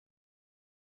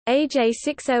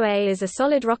AJ-60A is a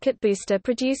solid rocket booster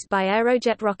produced by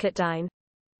Aerojet Rocketdyne.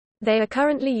 They are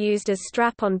currently used as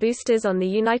strap-on boosters on the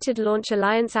United Launch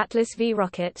Alliance Atlas V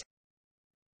rocket.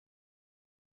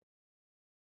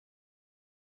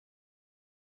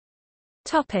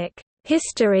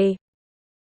 History.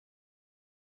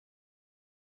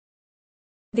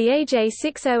 The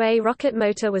AJ-60A rocket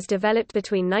motor was developed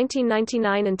between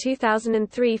 1999 and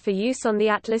 2003 for use on the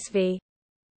Atlas V.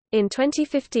 In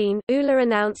 2015, ULA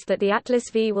announced that the Atlas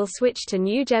V will switch to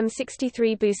new GEM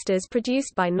 63 boosters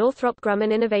produced by Northrop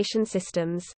Grumman Innovation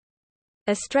Systems.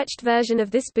 A stretched version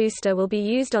of this booster will be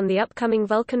used on the upcoming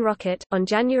Vulcan rocket. On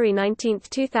January 19,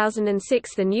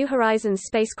 2006, the New Horizons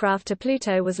spacecraft to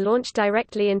Pluto was launched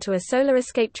directly into a solar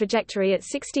escape trajectory at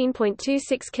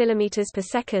 16.26 km per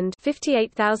second,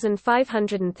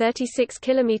 58,536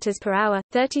 km per hour,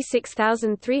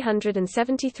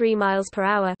 36,373 miles per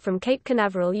hour from Cape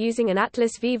Canaveral using an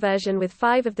Atlas V version with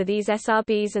 5 of these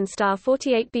SRBs and Star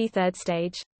 48B third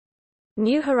stage.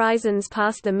 New Horizons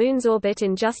passed the Moon's orbit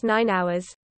in just 9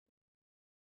 hours.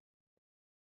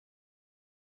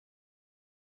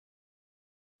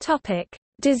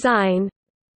 Design.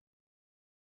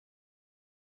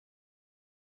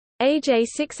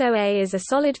 AJ-60A is a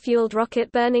solid-fueled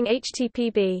rocket-burning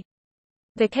HTPB.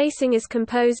 The casing is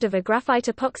composed of a graphite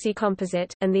epoxy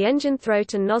composite, and the engine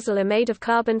throat and nozzle are made of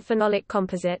carbon phenolic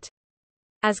composite.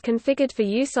 As configured for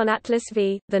use on Atlas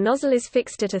V, the nozzle is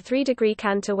fixed at a 3-degree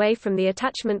cant away from the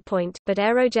attachment point, but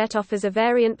Aerojet offers a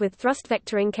variant with thrust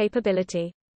vectoring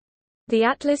capability. The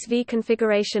Atlas V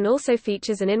configuration also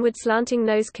features an inward slanting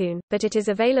nose cone, but it is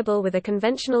available with a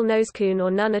conventional nose cone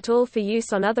or none at all for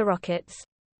use on other rockets.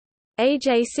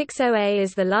 AJ-60A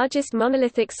is the largest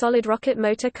monolithic solid rocket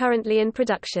motor currently in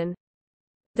production.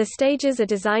 The stages are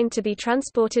designed to be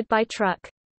transported by truck.